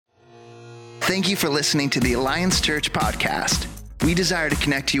Thank you for listening to the Alliance Church podcast. We desire to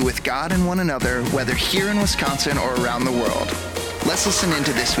connect you with God and one another, whether here in Wisconsin or around the world. Let's listen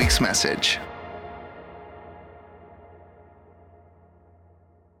into this week's message.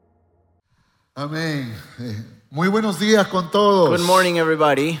 Amén. Muy buenos días con todos. Good morning,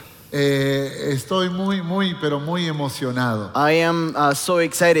 everybody. Estoy pero muy emocionado. I am so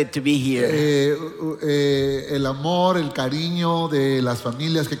excited to be here. El amor, el cariño de las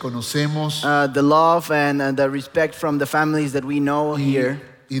familias que conocemos The love and the respect from the families that we know here,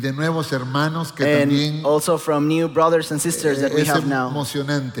 y de nuevos hermanos que and también also from new brothers and sisters that we es have now.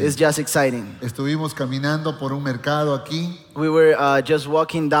 emocionante. It's just exciting. Estuvimos caminando por un mercado aquí We were just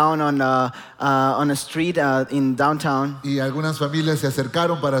walking down on a street in downtown, y algunas familias se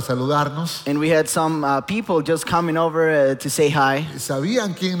acercaron para saludarnos. and we had some people just coming over to say hi.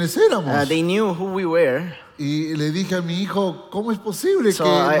 Sabían quiénes éramos. They knew who we were. Y le dije a mi hijo, ¿cómo es posible So que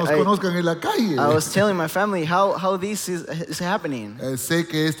I- nos conozcan en la calle? I was telling my family how this is happening. Sé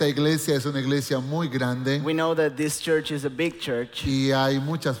que esta iglesia es una iglesia muy grande We know that this church is a big church, y hay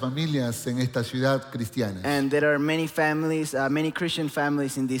muchas familias en esta ciudad cristianas. and there are many families, many Christian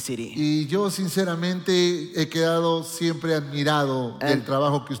families in this city. Y yo sinceramente he quedado siempre admirado del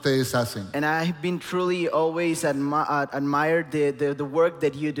trabajo que ustedes hacen. And I've been truly always admired the work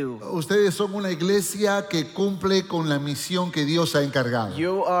that you do. Ustedes son una iglesia que cumple con la misión que Dios ha encargado.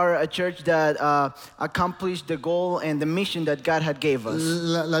 You are a church that accomplished the goal and the mission that God had gave us.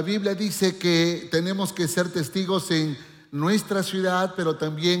 La Biblia dice que tenemos que ser testigos en nuestra ciudad, pero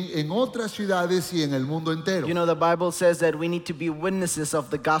también en otras ciudades y en el mundo entero. You know, the Bible says that we need to be witnesses of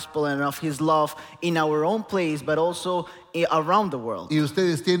the gospel and of His love in our own place, but also around the world. Y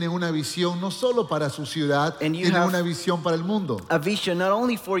ustedes tienen una visión no solo para su ciudad, And you tienen have una visión para el mundo. A vision not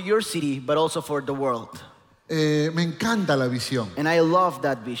only for your city, but also for the world. Me encanta la visión And I love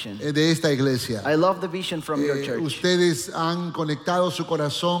that vision. de esta iglesia. I love the vision from your church. Ustedes han conectado su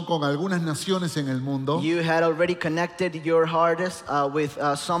corazón con algunas naciones en el mundo You had already connected your hearts with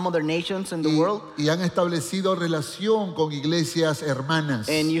some other nations in the world, y han establecido relación con iglesias hermanas.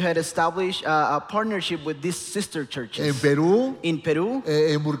 and you had established a partnership with these sister En churches Perú, in Peru,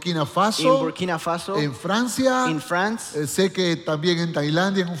 en Burkina in Faso, Burkina Faso, en Francia, in France, sé que también en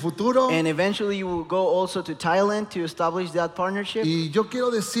Tailandia en un futuro. and eventually you will go also to Thailand to establish that partnership. Y yo quiero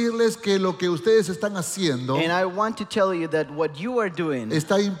decirles que lo que ustedes están haciendo And I want to tell you that what you are doing,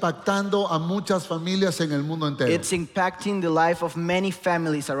 está impactando a muchas familias en el mundo entero. it's impacting the life of many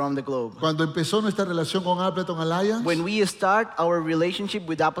families around the globe. Cuando empezó nuestra relación con Appleton Alliance, When we start our relationship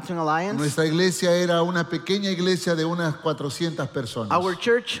with Appleton Alliance, nuestra iglesia era una pequeña iglesia de unas 400 personas. our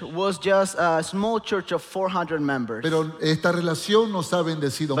church was just a small church of 400 members. Pero esta relación nos ha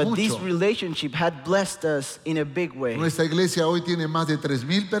bendecido But this mucho. relationship had blessed us in a big way. Nuestra iglesia hoy tiene más de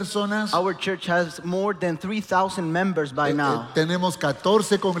 3,000 personas. Our church has more than 3,000 members by now. Tenemos 14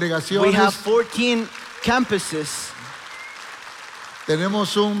 We have congregaciones. 14 campuses.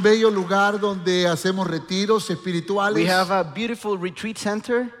 Tenemos un bello lugar donde hacemos retiros espirituales. We have a beautiful retreat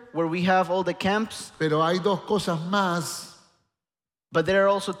center where we have all the camps. Pero hay dos cosas más But there are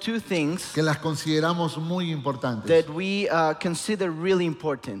also two things que las consideramos muy importantes. that we consider really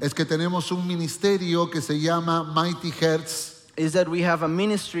important. Es que tenemos un ministerio que se llama Mighty Hearts, Is that we have a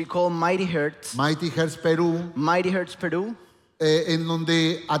ministry called Mighty Hearts, Mighty Hearts Perú, Mighty Hearts Peru, en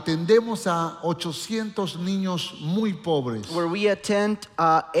donde atendemos a 800 niños muy pobres. where we attend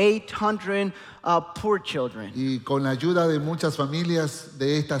 800 poor children. Y con la ayuda de muchas familias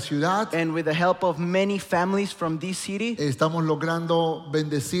de esta ciudad, And with the help of many families from this city, estamos logrando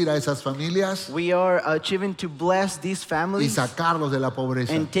bendecir a esas familias we are achieving to bless these y families sacarlos de la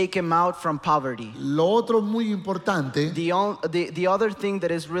pobreza. and take them out from poverty. Lo otro muy importante The other thing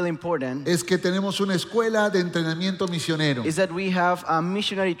that is really important es que tenemos una escuela de entrenamiento misionero. is that we have a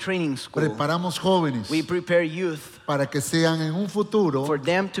missionary training school. Preparamos jóvenes We prepare youth para que sean en un futuro for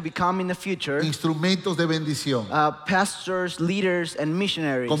them to become in the future instrumentos de bendición, pastors, leaders, and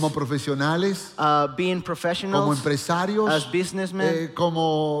missionaries, como profesionales, being como professionals, empresarios, as businessmen,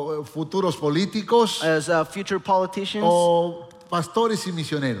 como futuros políticos as future politicians, o pastores y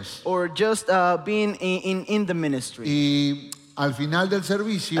misioneros. or just being in the ministry. Y al final del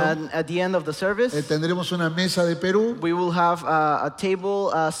servicio And at the end of the service, tendremos una mesa de Perú we will have a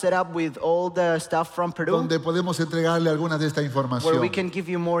table set up with all the stuff from Peru, donde podemos entregarle algunas de esta where información we can give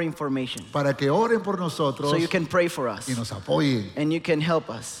you more information, para que oren por nosotros so you can pray for us y nos apoyen. and you can help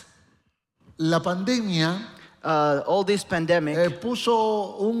us. La pandemia all this pandemic,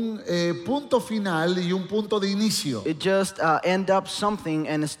 puso un punto final y un punto de inicio it just end up something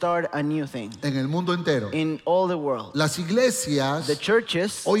and start a new thing en el mundo entero. in all the world. Las iglesias The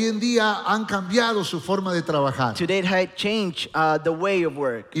churches hoy en día han cambiado su forma de trabajar today had changed the way of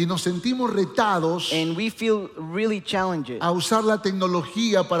work, y nos sentimos retados and we feel really challenged a usar la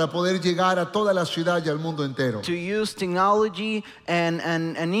tecnología para poder llegar a toda la ciudad y al mundo entero. to use technology and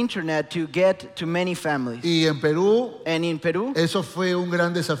internet to get to many families. Y en Perú And in Peru, eso fue un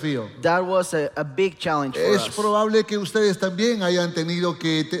gran desafío. that was a big challenge for Es us. probable que ustedes también hayan tenido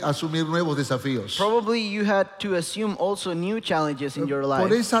que asumir nuevos desafíos. Probably you had to assume also new challenges in your Por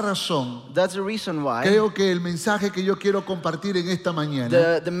life. esa razón, That's the reason why creo que el mensaje que yo quiero compartir en esta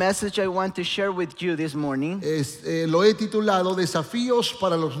mañana the message I want to share with you this morning, lo he titulado Desafíos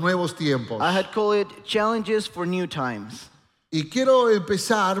para los nuevos tiempos. I had called it Challenges for New Times. Y quiero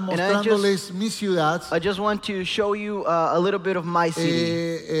empezar I mostrándoles mi ciudad. I just want to show you a little bit of my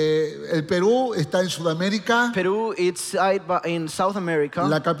city. El Perú está en Sudamérica. Peru, it's in South America.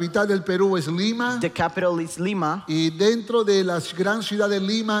 La capital del Perú es Lima. The capital is Lima. Y dentro de la gran ciudad de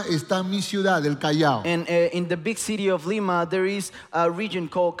Lima está mi ciudad, el Callao. And in the big city of Lima, there is a region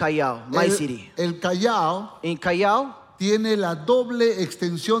called Callao, my city. El Callao In Callao, tiene la doble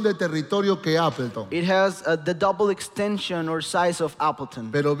extensión de territorio que Appleton. it has the double extension or size of Appleton.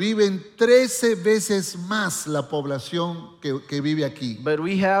 Pero viven 13 veces más la población que vive aquí. But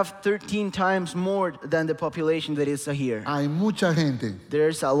we have 13 times more than the population that is here. Hay mucha gente,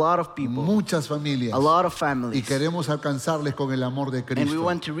 There's a lot of people, muchas familias. a lot of Y families, queremos alcanzarles con el amor de and we Cristo.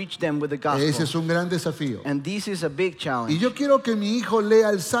 want to reach them with the Ese gospel. es un gran desafío. And this is a big Y challenge. yo quiero que mi hijo lea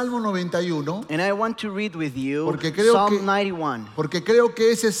el Salmo 91 And I want to read with you Porque creo Psalm que- 91. porque creo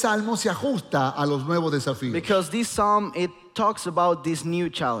que ese salmo se ajusta a los nuevos desafíos. Because this psalm, it talks about these new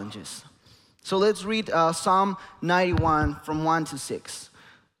challenges. So let's read Psalm 91 from 1 to 6.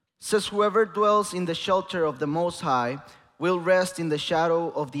 It says, whoever dwells in the shelter of the Most High will rest in the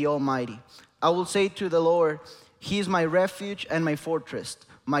shadow of the Almighty. I will say to the Lord, He is my refuge and my fortress,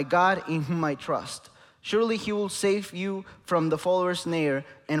 my God in whom I trust. Surely He will save you from the fowler's snare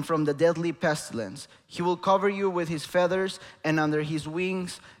and from the deadly pestilence. He will cover you with His feathers, and under His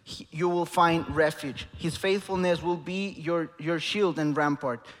wings you will find refuge. His faithfulness will be your shield and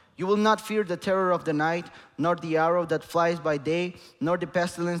rampart. You will not fear the terror of the night, nor the arrow that flies by day, nor the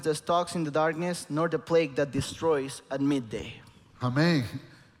pestilence that stalks in the darkness, nor the plague that destroys at midday. Amén.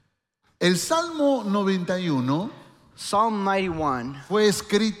 El Salmo 91 Psalm 91 fue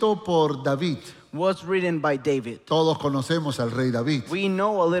escrito por David. was written by David. Todos conocemos al rey David. We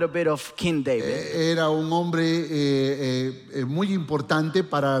know a little bit of King David. Era un hombre muy importante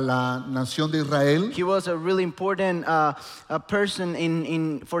para la nación de Israel He was a really important a person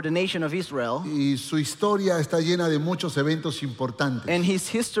for the nation of Israel. y su historia está llena de muchos eventos importantes. And his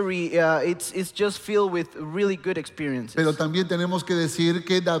history, it's just filled with really good experiences. Pero también tenemos que decir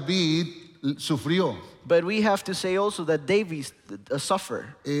que David sufrió. But we have to say also that David suffered.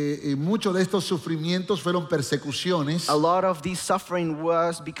 Muchos de estos sufrimientos fueron persecuciones A lot of this suffering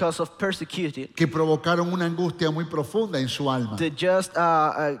was because of persecuted. que provocaron una angustia muy profunda en su alma. To just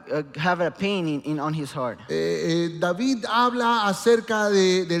have a pain on his heart. David habla acerca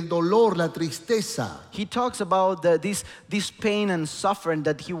del dolor, la tristeza He talks about this pain and suffering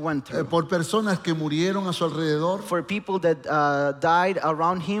that he went through. por personas que murieron a su alrededor, For people that died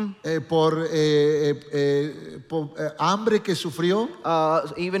around him, por hambre que sufrió,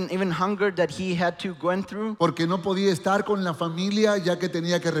 even hunger that he had to go through, porque no podía estar con la familia ya que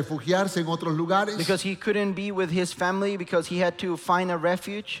tenía que refugiarse en otros lugares. because he couldn't be with his family because he had to find a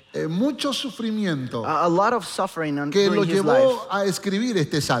refuge. Mucho sufrimiento A lot of suffering que lo during his life llevó a escribir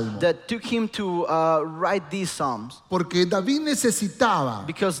este salmo. that took him to write these psalms, Porque David necesitaba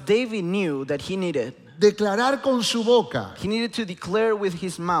because David knew that he needed declarar con su boca to declare with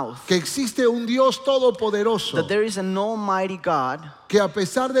his mouth que existe un Dios todopoderoso that there is an almighty God, que a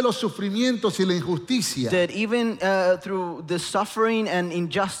pesar de los sufrimientos y la injusticia, that even through the suffering and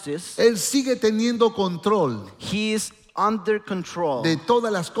injustice, Él sigue teniendo control he is under control de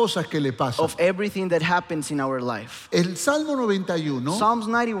todas las cosas que le pasan. of everything that happens in our life. El Salmo 91 Psalms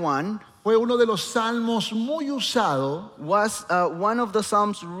 91 fue uno de los salmos muy usado was one of the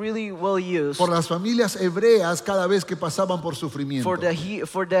psalms really well used por las familias hebreas cada vez que pasaban por sufrimiento. for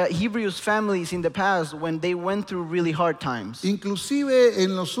the Hebrews families in the past when they went through really hard times. Inclusive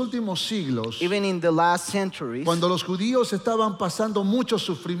en los últimos siglos, Even in the last centuries, cuando los judíos estaban pasando muchos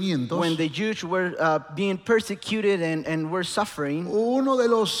sufrimientos, when the Jews were being persecuted and were suffering, uno de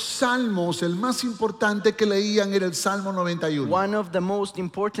los salmos, el más importante que leían era el Salmo 91. one of the most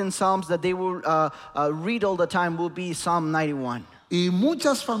important psalms that they will read all the time will be Psalm 91. Y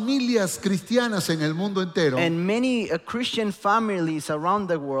muchas familias cristianas en el mundo entero And many Christian families around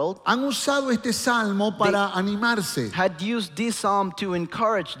the world han usado este salmo para animarse, had used this psalm to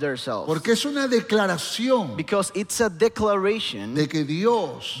encourage themselves. porque es una declaración Because it's a declaration de que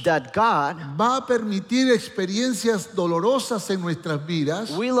Dios that God va a permitir experiencias dolorosas en nuestras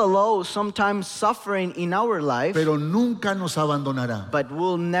vidas, will allow sometimes suffering in our life, pero nunca nos abandonará, but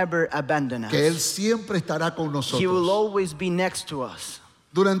will never abandon que Él us. siempre estará con He will nosotros. always be next to us.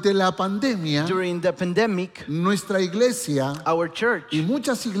 Durante la pandemia, During the pandemic, nuestra iglesia our church y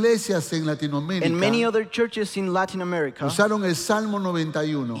muchas iglesias en and many Latinoamérica other churches in Latin America usaron el Salmo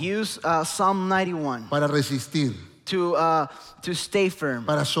 91 use Psalm 91 para resistir, to stay firm,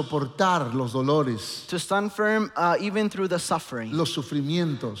 para soportar los dolores, to stand firm even through the suffering, los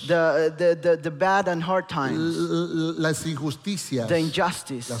sufrimientos, the bad and hard times, las injusticias, the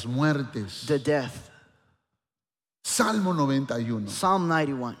injustice, las muertes. the death. Salmo 91 Psalm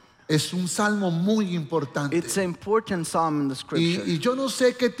 91. es un salmo muy importante. It's an important psalm in the scripture. Y yo no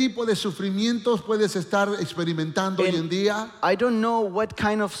sé qué tipo de sufrimientos puedes estar experimentando hoy en día. I don't know what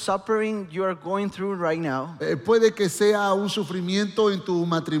kind of suffering you are going through right now. Puede que sea un sufrimiento en tu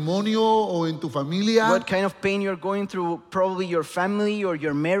matrimonio o en tu familia, What kind of pain you're going through, probably your family or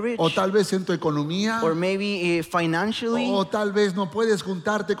your marriage, o tal vez en tu economía, or maybe financially, o tal vez no puedes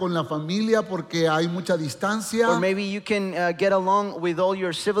juntarte con la familia porque hay mucha distancia. or maybe you can get along with all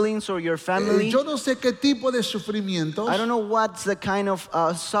your siblings or your family. Yo no sé qué tipo de sufrimientos. I don't know what's the kind of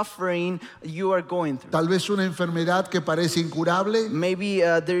suffering you are going through. Tal vez una enfermedad que parece incurable, Maybe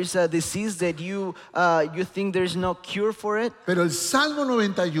there's a disease that you think there's no cure for it. pero el Salmo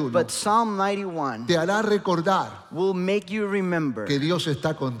 91 But Psalm 91 te hará recordar will make you remember que Dios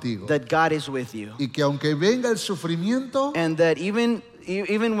está contigo that God is with you. y que aunque venga el sufrimiento, And that even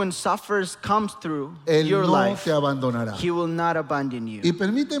when suffers comes through Él your no life, te abandonará. He will not abandon you. Y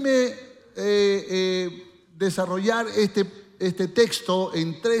permíteme desarrollar este texto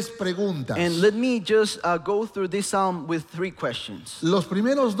en 3 preguntas. And let me just go through this psalm with 3 questions. Los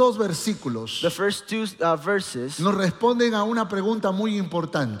primeros 2 versículos The first 2 verses nos responden a una pregunta muy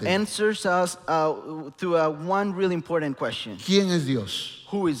importante. answers us to one really important question. ¿Quién es Dios?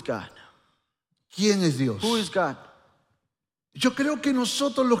 Who is God? ¿Quién es Dios? Who is God? Yo creo que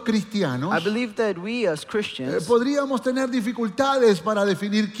nosotros los cristianos I believe that we as Christians podríamos tener dificultades para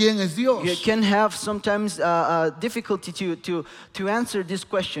definir quién es Dios. can have sometimes difficulty to answer this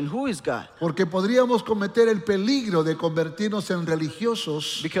question, who is God? Porque podríamos cometer el peligro de convertirnos en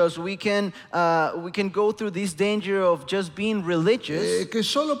religiosos Because we can go through this danger of just being religious, que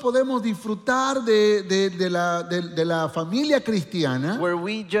solo podemos disfrutar de la familia cristiana, where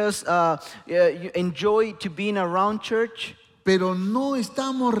we just enjoy to being around church, pero no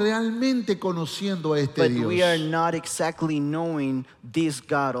estamos realmente conociendo a este but we are Dios. not exactly knowing this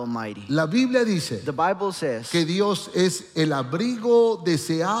God Almighty. La Biblia dice The Bible says que Dios es el abrigo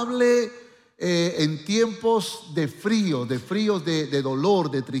deseable en tiempos de frío, de dolor,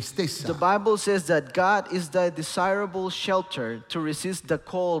 de tristeza. The Bible says that God is the desirable shelter to resist the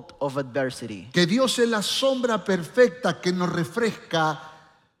cold of adversity. Que Dios es la sombra perfecta que nos refresca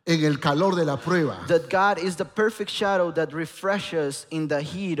en el calor de la prueba. That God is the perfect shadow that refreshes in the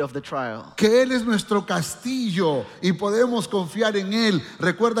heat of the trial. Que Él es nuestro castillo y podemos confiar en Él.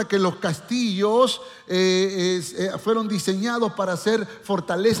 Recuerda que los castillos fueron diseñados para ser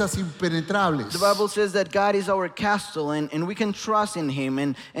fortalezas impenetrables. The Bible says that God is our castle and we can trust in Him.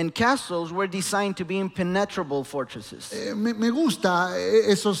 And castles were designed to be impenetrable fortresses. Me gusta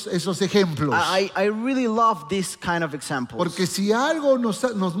esos ejemplos. I really love this kind of examples. Porque si algo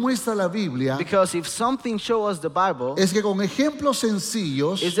nos muestra la Biblia, Because if something shows us the Bible, es que con ejemplos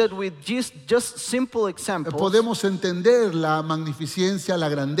sencillos is that with just simple examples, podemos entender la magnificencia, la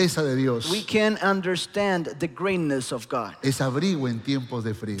grandeza de Dios. we can understand the greatness of God. Es abrigo en tiempos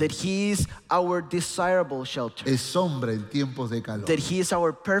de frío. That He is our desirable shelter. Es sombra en tiempos de calor. That He is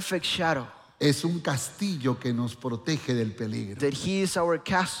our perfect shadow. Es un castillo que nos protege del peligro. That He is our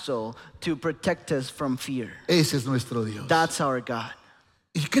castle to protect us from fear. Ese es nuestro Dios. That's our God.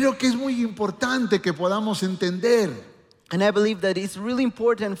 Y creo que es muy importante que podamos entender And I believe that it's really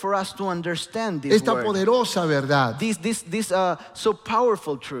important for us to understand this esta word. poderosa verdad This so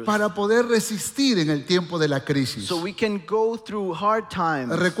powerful truth. para poder resistir en el tiempo de la crisis. So we can go through hard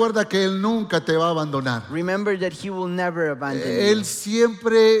times. Recuerda que Él nunca te va a abandonar. Remember that He will never abandon Él you.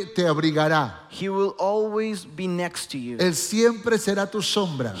 siempre te abrigará. He will always be next to you. Él siempre será tu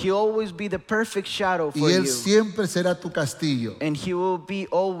sombra. He'll always be the perfect shadow Y for Él you. siempre será tu castillo. And He will be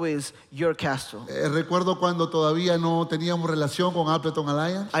always your castle. Recuerdo cuando todavía no teníamos relación con Appleton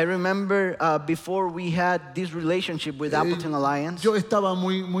Alliance. I remember before we had this relationship with Appleton Alliance, Yo estaba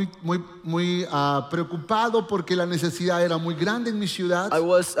muy preocupado porque la necesidad era muy grande en mi ciudad. I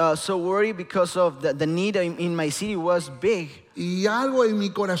was so worried because of the need in my city was big. Y algo en mi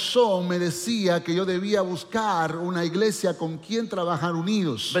corazón me decía que yo debía buscar una iglesia con quien trabajar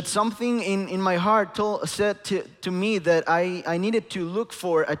unidos. But something in my heart said to me that I needed to look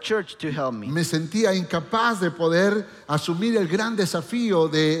for a church to help me. Me sentía incapaz de poder asumir el gran desafío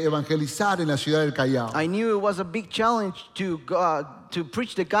de evangelizar en la ciudad del Callao. I knew it was a big challenge to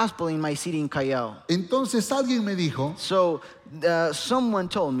preach the gospel in my city in Callao. Entonces alguien me dijo So someone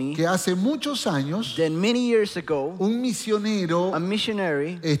told me que hace muchos años that many years ago, un misionero a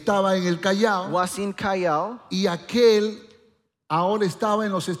missionary estaba en el Callao was in Callao, y aquel ahora estaba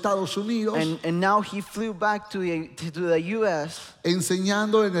en los Estados Unidos and now he flew back to the U.S.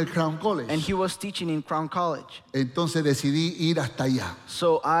 enseñando en el Crown and College. he was teaching in Crown College. Entonces decidí ir hasta allá.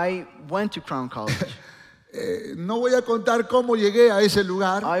 So I went to Crown College. No voy a contar cómo llegué a ese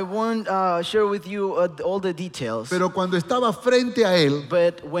lugar, I won't share with you all the details. pero cuando estaba frente a él,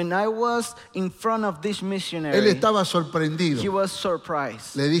 But when I was in front of this él missionary, estaba he sorprendido. was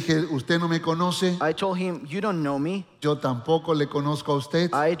surprised. Le dije, usted no me conoce, I told him, you don't know me. yo tampoco le conozco a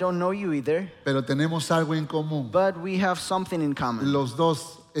usted, I don't know you either. pero tenemos algo en común. But we have something in common. Los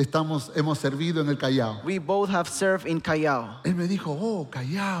dos hemos servido en el Callao. We both have served in Callao. Él me dijo, oh,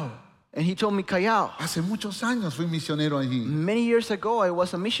 Callao. And he told me, Callao. Hace muchos años fui misionero allí. Many years ago, I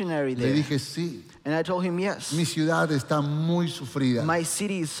was a missionary Le there. dije, sí, And I told him, yes, mi ciudad está muy sufrida. my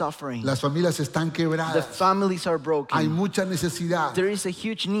city is suffering. Las familias están The quebradas. families are Hay broken. mucha necesidad. There is a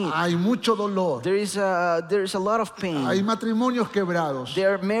huge need. Hay mucho dolor. There is a lot of Hay pain. matrimonios quebrados. There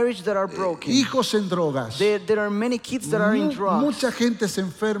are marriages that are broken. Hijos en drogas. There are many kids that are in drugs. Mucha gente se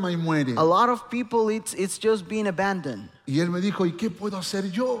enferma y muere. A lot of people, it's just being abandoned. Y él me dijo, ¿y qué puedo hacer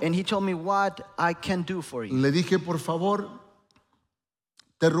yo? And he told me what I can do for you. Le dije, por favor,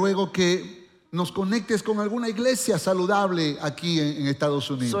 te ruego que nos conectes con alguna iglesia saludable aquí en Estados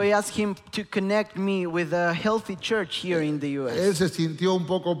So Unidos. I asked him to connect me with a healthy church here in the Él U.S. se sintió un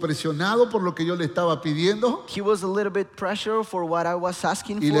poco presionado por lo que yo le estaba pidiendo He was a little bit pressured for what I was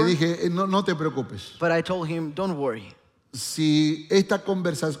asking y le for. dije, no te preocupes. But I told him, don't worry. Si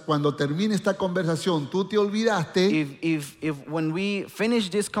cuando termine esta conversación tú te olvidaste, If when we finish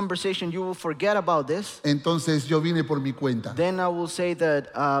this conversation, you will forget about this, entonces yo vine por mi cuenta. then I will say that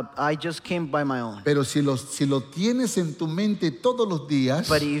I just came by my own. Pero si lo tienes en tu mente todos los días,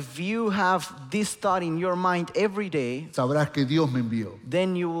 But if you have this thought in your mind every day, sabrás que Dios me envió.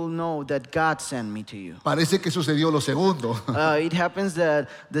 then you will know that God sent me to you. Parece que sucedió lo segundo, It happens that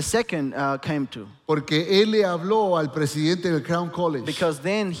the second came to. porque él le habló al presidente del Crown College. Because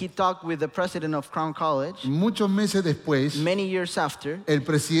then he talked with the president of Crown College. Muchos meses después, Many years after, el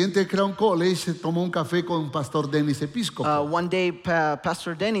presidente del Crown College tomó un café con Pastor Dennis Episcopo. one day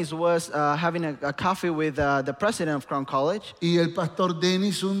Pastor Dennis was having a coffee with the president of Crown College. Y el Pastor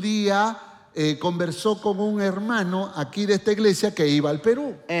Dennis un día conversó con un hermano aquí de esta iglesia que iba al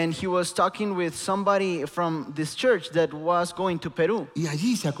Perú. And he was talking with somebody from this church that was going to Peru. Y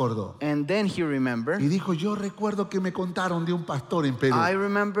allí se acordó. And then he remembered. Y dijo, yo recuerdo que me contaron de un pastor en Perú. I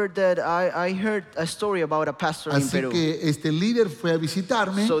remembered that I heard a story about a pastor in Así Peru. que este líder fue a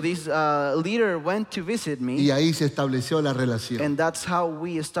visitarme So this leader went to visit me, y ahí se estableció la relación. and that's how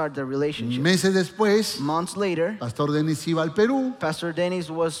we started the relationship. Meses después, Months later, Pastor Dennis iba al Perú Pastor Dennis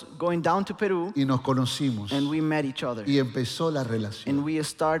was going down to Peru, y nos conocimos and we met each other, y empezó la relación. and we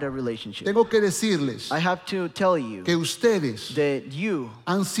started a relationship. Tengo que decirles I have to tell you que ustedes that you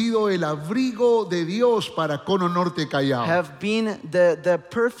han sido el abrigo de Dios para Cono Norte Callao. have been the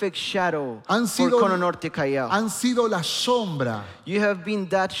perfect shadow Han for sido- Cono Norte Callao. Han sido la sombra You have been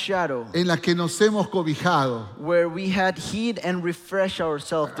that shadow en la que nos hemos cobijado. where we had heed and refresh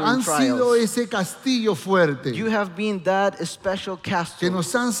ourselves during Han sido trials. ese castillo fuerte You have been that special que castle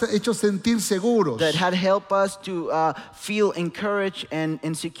nos han hecho sentir seguros that had helped us to feel encouraged and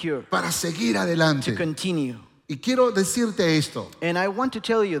secure para seguir to adelante. continue. Y quiero decirte esto. And I want to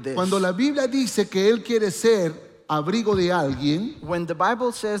tell you this. Cuando la Biblia dice que Él quiere ser abrigo de alguien, When the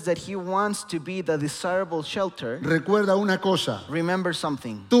Bible says that he wants to be the desirable shelter, recuerda una cosa. remember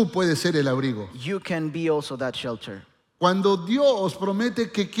something. Tú puedes ser el abrigo. You can be also that shelter. Cuando Dios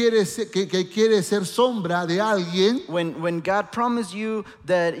promete que quiere ser sombra de alguien, When God promised you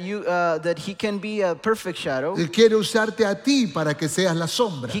that that He can be a perfect shadow, Él quiere usarte a ti para que seas la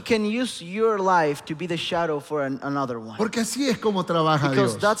sombra. He can use your life to be the shadow for another one. Porque así es como trabaja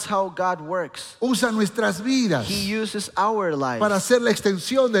Because Dios. that's how God works. Usa nuestras vidas He uses our lives para hacer la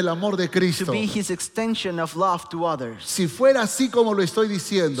extensión del amor de to Cristo. be His extension of love to others. Si fuera así como lo estoy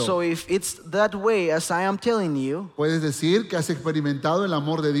diciendo, So if it's that way as I am telling you, ¿puedes decir que has experimentado el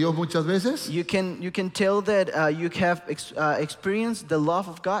amor de Dios muchas veces? you can tell that you have experienced the love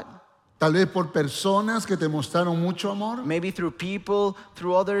of God. Tal vez por personas que te mostraron mucho amor, Maybe through people,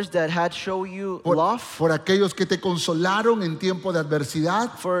 through others that had shown you por love. aquellos que te consolaron en tiempo de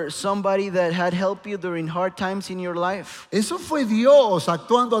adversidad. For somebody that had helped you during hard times in your life. Eso fue Dios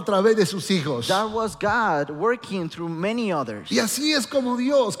actuando a través de sus hijos. That was God working through many others. Y así es como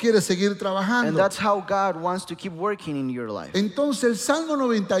Dios quiere seguir And trabajando. that's how God wants to keep working in your life. Entonces el Salmo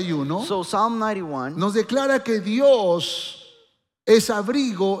 91 So Psalm 91 nos declara que Dios es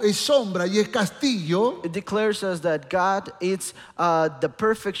abrigo, es sombra y es castillo. it declares us that God is the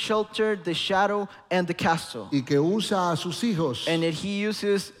perfect shelter, the shadow, and the castle. Y que usa a sus hijos And that He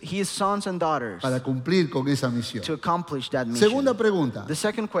uses His sons and daughters para cumplir con esa misión. to accomplish that mission. Segunda pregunta, The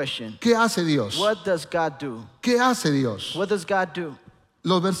second question, ¿qué hace Dios? what does God do? ¿Qué hace Dios? What does God do?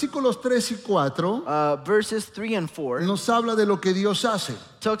 Los versículos 3 y 4 Verses 3 and 4 nos habla de lo que Dios hace.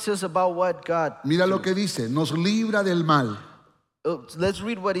 talks us about what God Mira lo que dice, nos libra del mal. Let's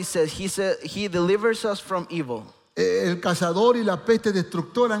read what He says. He said He delivers us from evil. El cazador y la peste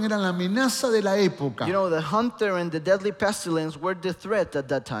destructora eran la amenaza de la época. You know, the hunter and the deadly pestilence were the threat at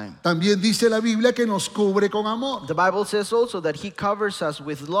that time. También dice la Biblia que nos cubre con amor, The Bible says also that He covers us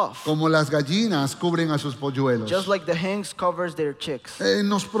with love, como las gallinas cubren a sus polluelos. just like the hens covers their chicks.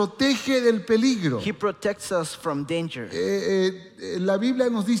 Nos protege del peligro. He protects us from danger. La Biblia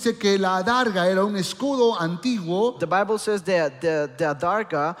nos dice que la adarga era un escudo antiguo The Bible says that the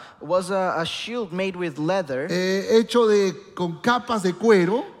adarga was a shield made with leather, hecho con capas de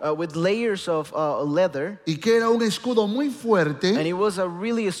cuero with layers of leather, y que era un escudo muy and fuerte. it was a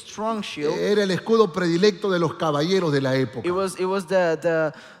really strong shield. Era el escudo predilecto de los caballeros de la época. It was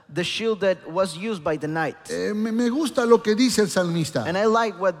the shield that was used by the knight. Me gusta lo que dice el salmista, And I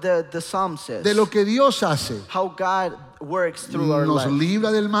like what the psalm says. de lo que Dios hace. How God works through our Nos life.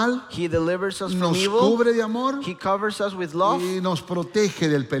 libra del mal, He delivers us from nos evil. cubre de amor He covers us with love, y nos protege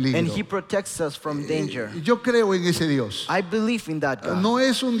del and peligro. He protects us from danger. Yo creo en ese Dios. I believe in that God. No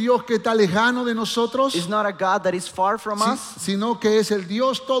es un Dios que está lejano de nosotros, It's not a God that is far from us, sino que es el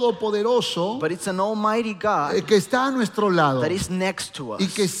Dios todopoderoso but it's an almighty God que está a nuestro lado that is next to y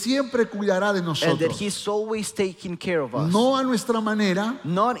us, que siempre cuidará de and that nosotros. He's always taking care of us. No a nuestra manera,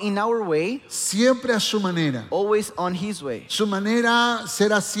 Not in our way, siempre a su manera. always on His way, Su manera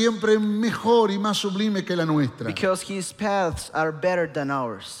será siempre mejor y más sublime que la nuestra. because His paths are better than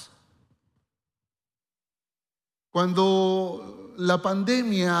ours. Cuando la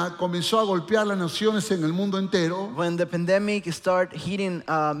pandemia comenzó a golpear las naciones en el mundo entero, When the pandemic started hitting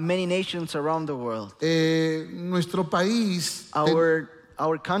many nations around the world, nuestro país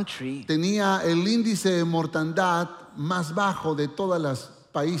our country tenía el índice de mortandad más bajo de todos los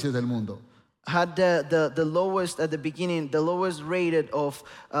países del mundo. had the lowest at the beginning, the lowest rated of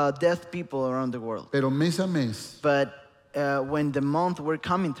deaf people around the world. Pero mes a mes But when the month were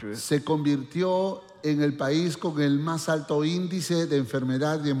coming through, se convirtió en el país con el más alto índice de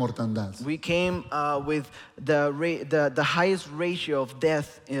enfermedad y de mortandad. we came with the highest ratio of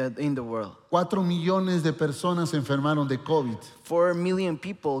death in the world. 4 millones de personas se enfermaron de COVID 4 million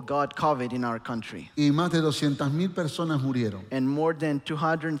people got COVID in our country, y más de 200,000 personas murieron. and more than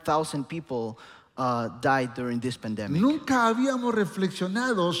 200,000 people died during this pandemic. Nunca habíamos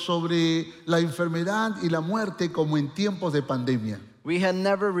reflexionado sobre la enfermedad y la muerte como en tiempos de pandemia. We had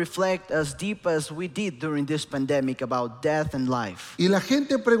never reflected as deep as we did during this pandemic about death and life. Y la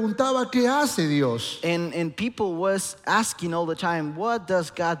gente preguntaba, ¿qué hace Dios? And people was asking all the time, what does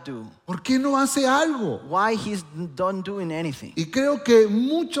God do? ¿Por qué no hace algo? Why He's not doing anything? Y creo que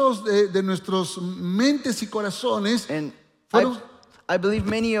muchos de nuestros mentes y corazones And fueron I believe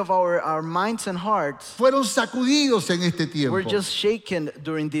many of our minds and hearts fueron sacudidos en este tiempo. were just shaken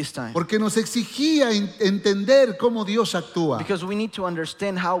during this time. Porque nos exigía entender cómo Dios actúa. Because we need to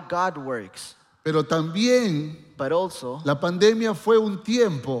understand how God works. Pero también But also, La pandemia fue un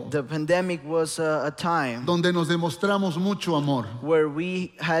tiempo the pandemic was a time donde nos demostramos mucho amor, where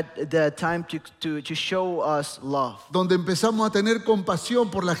we had the time to show us love. donde empezamos a tener compasión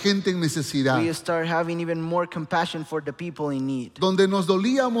por la gente en necesidad, We start having even more compassion for the people in need. donde nos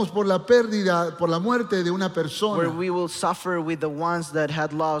dolíamos por la pérdida, por la muerte de una Where persona, we will suffer with the ones that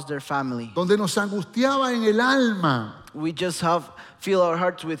had lost their family. donde nos angustiaba en el alma We just feel our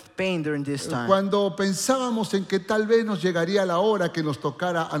hearts with pain during this time. cuando pensábamos en que tal vez nos llegaría la hora que nos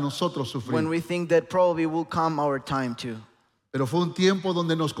tocara a nosotros When sufrir. we think that probably will come our time too. Pero fue un tiempo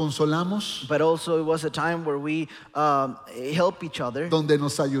donde nos consolamos, But also it was a time where we help each other, donde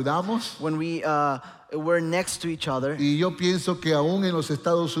nos ayudamos. when we were next to each other. Y yo pienso que aún en los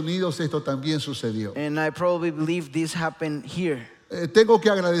Estados Unidos esto también sucedió. And I probably believe this happened here. Tengo que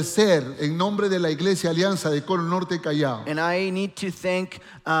agradecer en nombre de la Iglesia Alianza de Cono Norte Callao And I need to thank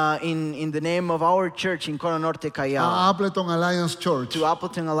in the name of our church in Cono Norte, a Callao, Appleton Alliance Church to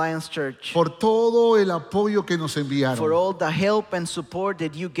Appleton Alliance Church, por todo el apoyo que nos for enviaron. all the help and support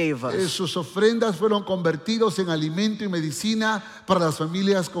that you gave us. Sus ofrendas fueron convertidos en alimento y medicina para las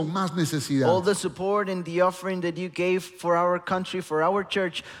familias con más necesidad. All the support and the offering that you gave for our country, for our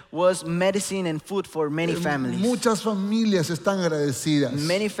church, was medicine and food for many families. Muchas familias están agradecidas.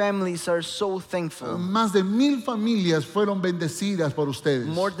 Many families are so thankful. Más de 1,000 familias fueron bendecidas por ustedes.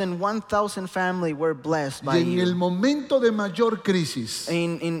 More than 1,000 families were blessed by Y en el you. momento de mayor crisis,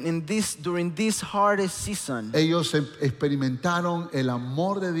 During this hardest season, ellos experimentaron el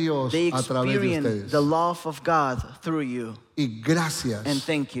amor de Dios they a través de experienced ustedes. the love of God through you. Y gracias, And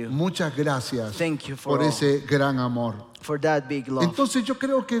thank you. muchas gracias Thank you for por all. ese gran amor. For that big love. Entonces yo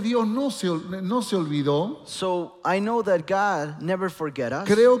creo que Dios no se olvidó. So I know that God never forget us.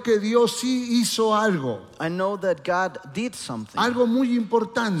 Creo que Dios sí hizo algo, I know that God did something. algo muy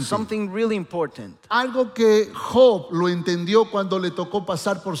importante. Something really important. Algo que Job lo entendió cuando le tocó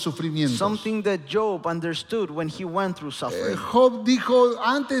pasar por sufrimientos. Something that Job understood when he went through suffering. Job dijo,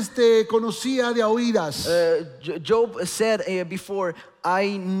 antes te conocía de oídas, Job said before,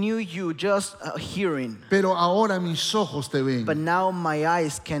 I knew you just hearing, pero ahora mis ojos te ven. but now my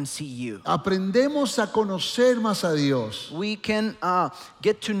eyes can see you. Aprendemos a conocer más a Dios We can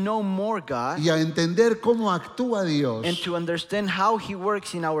get to know more God y a entender cómo actúa Dios and to understand how He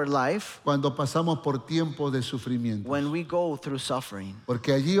works in our life cuando pasamos por tiempos de sufrimiento. when we go through suffering.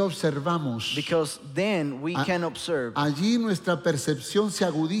 Porque allí observamos, Because then we can observe. allí nuestra percepción se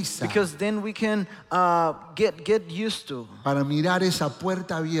agudiza Because then we can get used to para mirar esa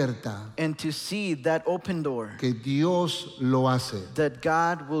puerta abierta and to see that open door, que Dios lo hace. that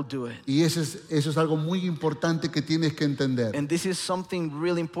God will do it. Y eso es algo muy importante que tienes que entender. And this is something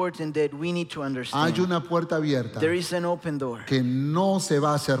really important that we need to understand. Hay una puerta abierta There is an open door que no se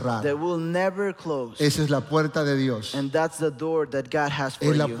va a cerrar. that will never close. Esa es la puerta de Dios. And that's the door that God has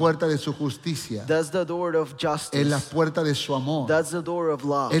for Es la you. puerta de su justicia. That's the door of Es la justice. puerta de su amor. That's the door of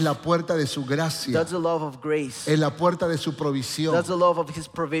love. Es la puerta de su gracia. That's the love of grace. Es la puerta de su provisión. That's the love of His Es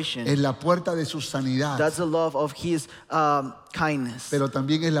provision. la puerta de su sanidad. That's the love of His kindness. Pero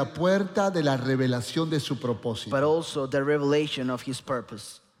también es la puerta de la revelación de su propósito. But also the revelation of His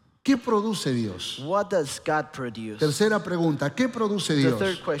purpose. ¿Qué produce Dios? What does God produce? Tercera pregunta, ¿qué produce The Dios?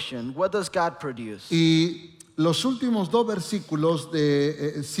 third question, what does God produce? Y los últimos dos versículos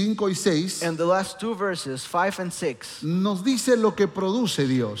de 5 y 6 And the last two verses, 5 and 6, nos dice lo que produce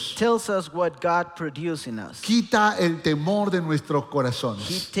Dios. tells us what God produces in us. Quita el temor de nuestros He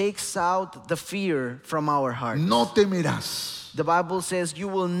corazones. takes out the fear from our hearts. No temerás. The Bible says you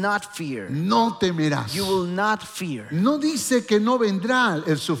will not fear. No temerás. You will not fear. No dice que no vendrá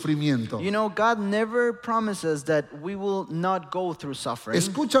el sufrimiento. You know, God never promises that we will not go through suffering.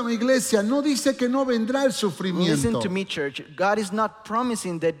 Escúchame, iglesia, no dice que no vendrá el Listen sufrimiento. to me, church. God is not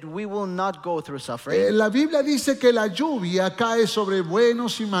promising that we will not go through suffering. La Biblia dice que la lluvia cae sobre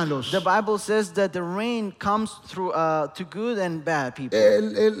buenos y malos. The Bible says that the rain comes through to good and bad people.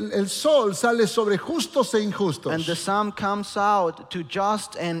 El sol sale sobre justos e injustos. And the sun comes out to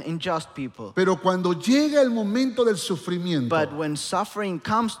just and unjust people. Pero cuando llega el momento del sufrimiento, But when suffering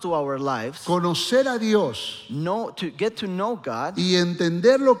comes to our lives, conocer a Dios to get to know God y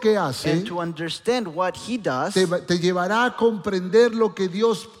entender lo que hace and to understand what He does, te llevará a comprender lo que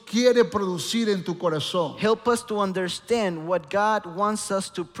Dios quiere producir en tu corazón. help us to understand what God wants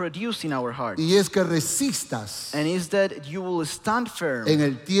us to produce in our hearts. Y es que resistas And is that you will stand firm en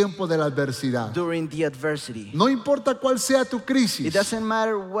el tiempo de la adversidad. during the adversity. No importa cuál sea tu It crisis, doesn't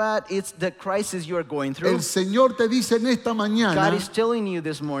matter what it's the crisis you are going through. el Señor te dice en esta God mañana, is telling you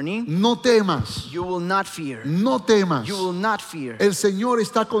this morning, no temas, you will not fear. no temas. You will not fear. El Señor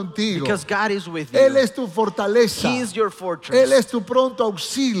está contigo. Because God is with Él you. es tu fortaleza. He is your Él fortress. es tu pronto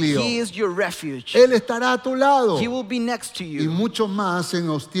auxilio. He is your refuge. Él estará a tu lado. He will be next to Y you. mucho más en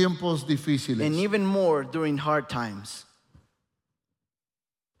los tiempos And difíciles. even more during hard times.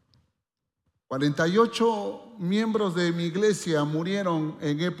 48 miembros de mi iglesia murieron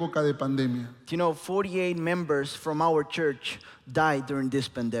en época de pandemia. You know, 48 members from our church died during this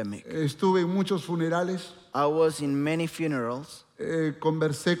pandemic. Estuve en muchos funerales, I was in many funerals.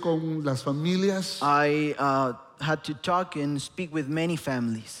 conversé con las familias. I had to talk and speak with many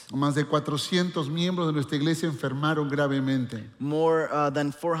families. Más de 400 miembros de nuestra iglesia enfermaron gravemente. More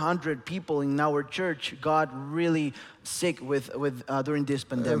than 400 people in our church got really sick during this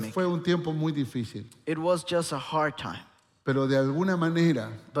pandemic. Fue un tiempo muy difícil, It was just a hard time. pero de alguna manera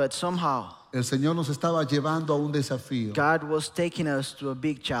But somehow, el Señor nos estaba llevando a un desafío. God was taking us to a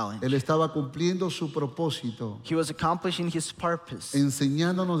big challenge. Él estaba cumpliendo su propósito, He was accomplishing His purpose,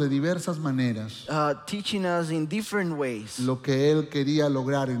 enseñándonos de diversas maneras teaching us in different ways lo que Él quería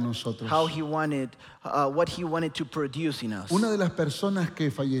lograr en nosotros. how He wanted, what He wanted to produce in us. Una de las personas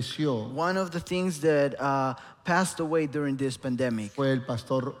que falleció One of the things that passed away during this pandemic fue el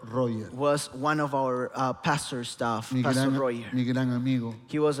pastor Roger, was one of our pastor staff, mi Pastor gran, Royer. mi gran amigo.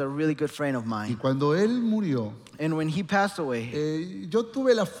 He was a really good friend of Y mine. cuando él murió, And when he passed away, yo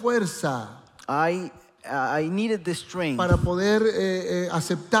tuve la fuerza I needed the strength para poder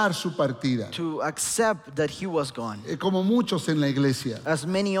aceptar su partida, to accept that he was gone, como muchos en la iglesia. as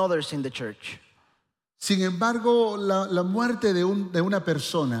many others in the church. Sin embargo, la muerte de una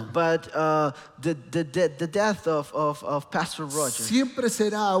persona But the death of Pastor Roger siempre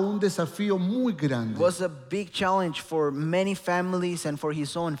será un desafío muy grande. was a big challenge for many families and for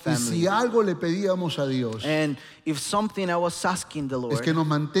his own Y family. si algo le pedíamos a Dios, And if something I was asking the es Lord que nos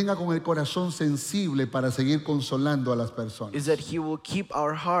mantenga con el corazón sensible para seguir consolando a las personas. is that He will keep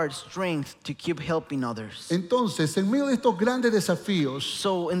our heart strength to keep helping others. Entonces, en medio de estos grandes desafíos,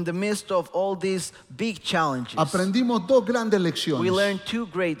 So in the midst of all these big challenges, aprendimos dos grandes we lecciones. learned two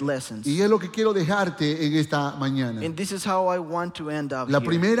great lessons. Y es lo que quiero dejarte en esta mañana. And this is how I want to end up La here.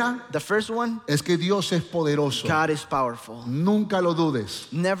 primera The first one, es que Dios es poderoso. God is powerful. Nunca lo dudes.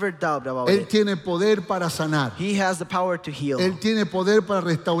 Never doubt about Él it. tiene poder para sanar. He has the power to heal. Él tiene poder para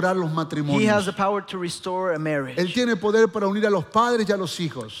restaurar los He has matrimonios. the power to restore a marriage. Él tiene poder para unir a los padres y a los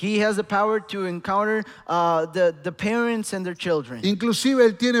hijos. He has the power to encounter the parents and their children. Inclusive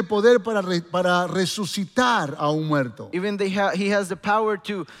Él tiene poder para resucitar a un muerto. Even he has the power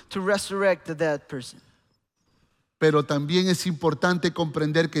to resurrect that person. Pero también es importante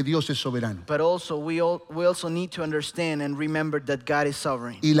comprender que Dios es soberano. But also, we also need to understand and remember that God is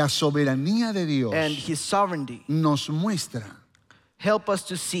sovereign. Y la soberanía de Dios And His sovereignty nos muestra help us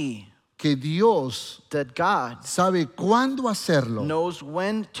to see que Dios that God sabe cuándo hacerlo knows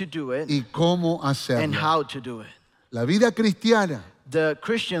when to do it y cómo and hacerlo. how to do it. La vida cristiana The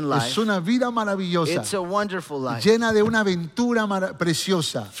Christian life, es una vida maravillosa, it's a wonderful life, llena de una aventura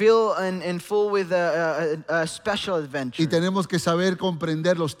preciosa. filled and full with a special adventure. Y tenemos que saber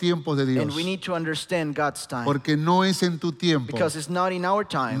comprender los tiempos de Dios. And we need to understand God's time. Porque no es en tu tiempo, Because it's not in our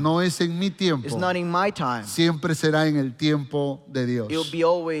time. no es en mi tiempo. It's not in my time. Siempre será en el tiempo de Dios. It'll be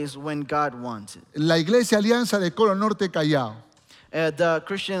always when God wants it. La Iglesia Alianza de Coro Norte Callao The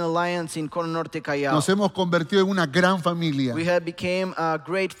Christian Alliance in Cono Norte, Callao, nos hemos convertido en una gran familia. we have became a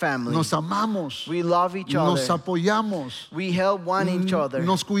great family. Nos amamos, We love each nos other. apoyamos, We help one each other.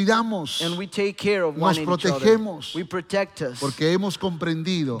 nos cuidamos, And we take care of one nos each other. protegemos, We protect us. porque hemos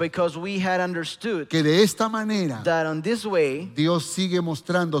comprendido Because we had understood que de esta manera that on this way, Dios sigue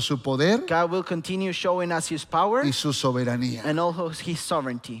mostrando su poder God will continue showing us His power y su soberanía. and also His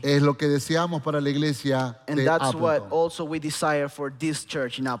sovereignty. Es lo que deseamos para la iglesia And de that's what Appleton. also we desire for this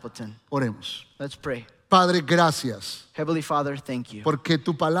church in Appleton. Oremos. Let's pray. Padre, gracias, Heavenly Father, thank you. porque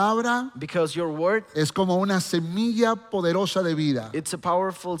tu palabra Because your word, es como una semilla poderosa de vida, it's a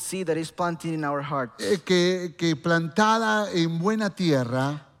powerful seed that is planted in our hearts. que plantada en buena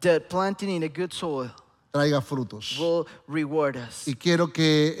tierra That planting in a good soil traiga frutos. will reward us. Y quiero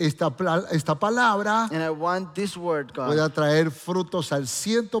que esta palabra And I want this word, God, pueda traer frutos al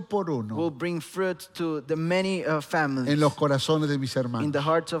 100% will bring fruit to the many families en los corazones de mis in hermanos. the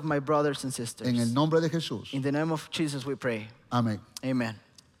hearts of my brothers and sisters. En el nombre de Jesús. In the name of Jesus we pray. Amén. Amen.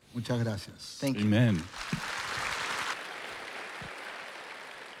 Muchas gracias. Thank you. Amen.